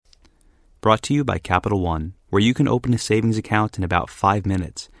brought to you by Capital One, where you can open a savings account in about 5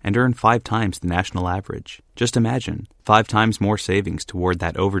 minutes and earn 5 times the national average. Just imagine, 5 times more savings toward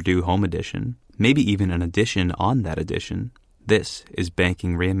that overdue home edition, maybe even an addition on that addition. This is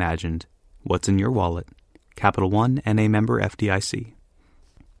Banking Reimagined. What's in your wallet? Capital One, N.A. member FDIC.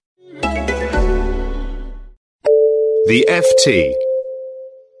 The FT.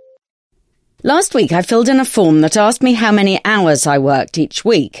 Last week I filled in a form that asked me how many hours I worked each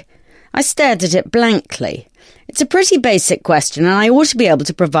week. I stared at it blankly. It's a pretty basic question and I ought to be able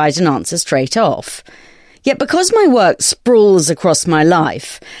to provide an answer straight off. Yet because my work sprawls across my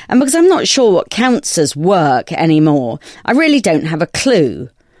life, and because I'm not sure what counts as work anymore, I really don't have a clue.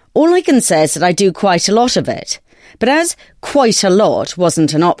 All I can say is that I do quite a lot of it. But as quite a lot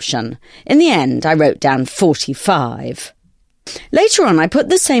wasn't an option, in the end I wrote down 45. Later on I put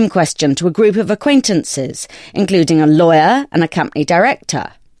the same question to a group of acquaintances, including a lawyer and a company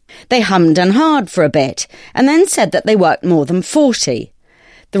director. They hummed and hawed for a bit, and then said that they worked more than 40.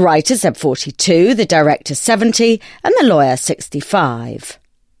 The writer said 42, the director 70, and the lawyer 65.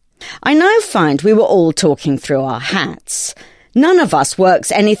 I now find we were all talking through our hats. None of us works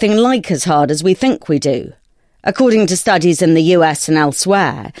anything like as hard as we think we do. According to studies in the US and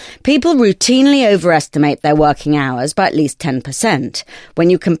elsewhere, people routinely overestimate their working hours by at least 10%. When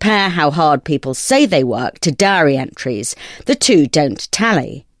you compare how hard people say they work to diary entries, the two don't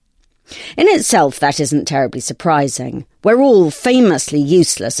tally. In itself, that isn't terribly surprising. We're all famously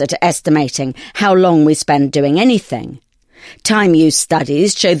useless at estimating how long we spend doing anything. Time use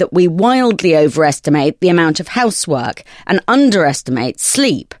studies show that we wildly overestimate the amount of housework and underestimate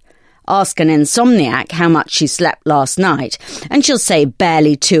sleep. Ask an insomniac how much she slept last night, and she'll say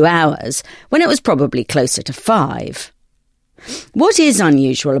barely 2 hours, when it was probably closer to 5. What is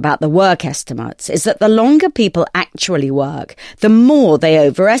unusual about the work estimates is that the longer people actually work, the more they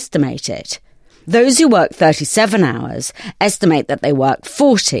overestimate it. Those who work 37 hours estimate that they work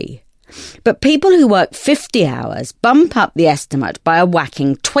 40. But people who work 50 hours bump up the estimate by a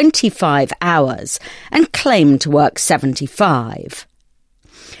whacking 25 hours and claim to work 75.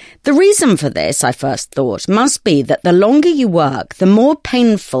 The reason for this, I first thought, must be that the longer you work, the more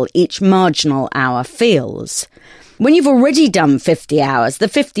painful each marginal hour feels. When you've already done 50 hours, the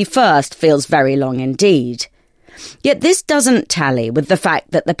 51st feels very long indeed. Yet this doesn't tally with the fact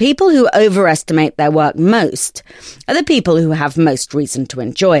that the people who overestimate their work most are the people who have most reason to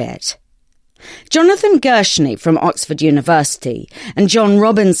enjoy it. Jonathan Gershny from Oxford University and John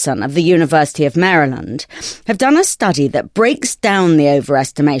Robinson of the University of Maryland have done a study that breaks down the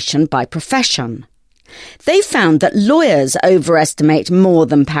overestimation by profession. They found that lawyers overestimate more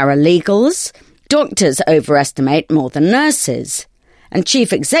than paralegals, doctors overestimate more than nurses, and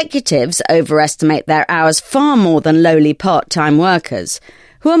chief executives overestimate their hours far more than lowly part-time workers,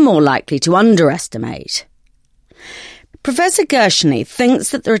 who are more likely to underestimate. Professor Gershny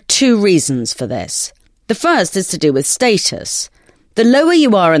thinks that there are 2 reasons for this. The first is to do with status. The lower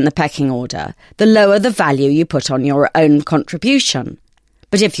you are in the pecking order, the lower the value you put on your own contribution.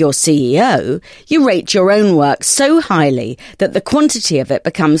 But if you're CEO, you rate your own work so highly that the quantity of it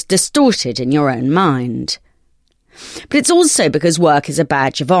becomes distorted in your own mind. But it's also because work is a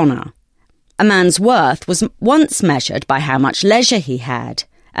badge of honour. A man's worth was once measured by how much leisure he had,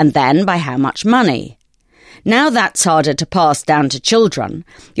 and then by how much money. Now that's harder to pass down to children.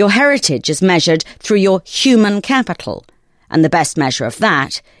 Your heritage is measured through your human capital, and the best measure of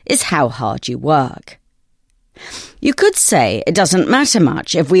that is how hard you work. You could say it doesn't matter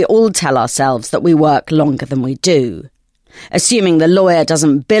much if we all tell ourselves that we work longer than we do. Assuming the lawyer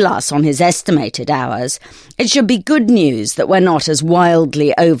doesn't bill us on his estimated hours, it should be good news that we're not as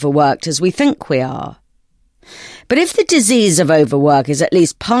wildly overworked as we think we are. But if the disease of overwork is at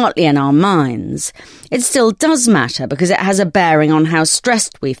least partly in our minds, it still does matter because it has a bearing on how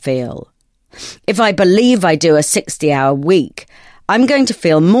stressed we feel. If I believe I do a 60-hour week, I'm going to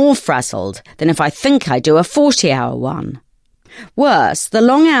feel more frazzled than if I think I do a 40-hour one. Worse, the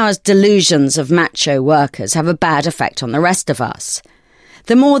long hours delusions of macho workers have a bad effect on the rest of us.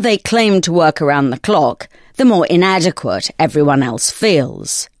 The more they claim to work around the clock, the more inadequate everyone else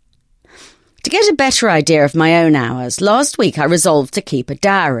feels. To get a better idea of my own hours, last week I resolved to keep a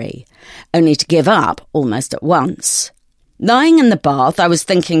diary, only to give up almost at once. Lying in the bath, I was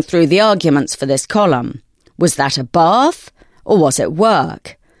thinking through the arguments for this column. Was that a bath, or was it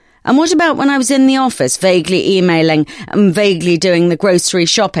work? And what about when I was in the office, vaguely emailing and vaguely doing the grocery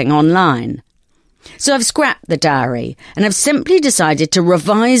shopping online? So I've scrapped the diary, and I've simply decided to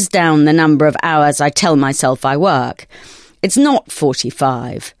revise down the number of hours I tell myself I work. It's not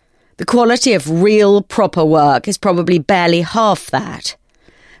 45. The quality of real, proper work is probably barely half that.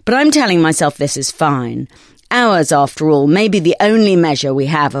 But I'm telling myself this is fine. Hours, after all, may be the only measure we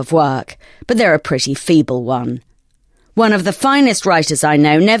have of work, but they're a pretty feeble one. One of the finest writers I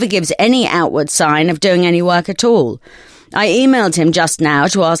know never gives any outward sign of doing any work at all. I emailed him just now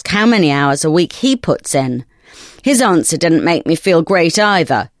to ask how many hours a week he puts in. His answer didn't make me feel great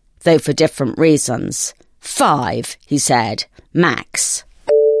either, though for different reasons. 5, he said, max.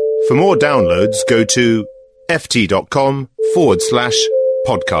 For more downloads, go to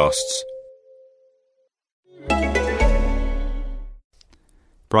ft.com/podcasts.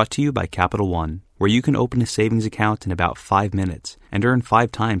 Brought to you by Capital One, where you can open a savings account in about 5 minutes and earn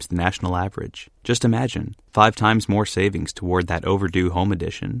 5 times the national average. Just imagine, 5 times more savings toward that overdue home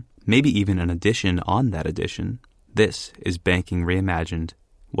edition, maybe even an addition on that edition. This is Banking Reimagined.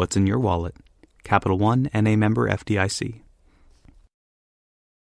 What's in your wallet? Capital One, N.A. member FDIC.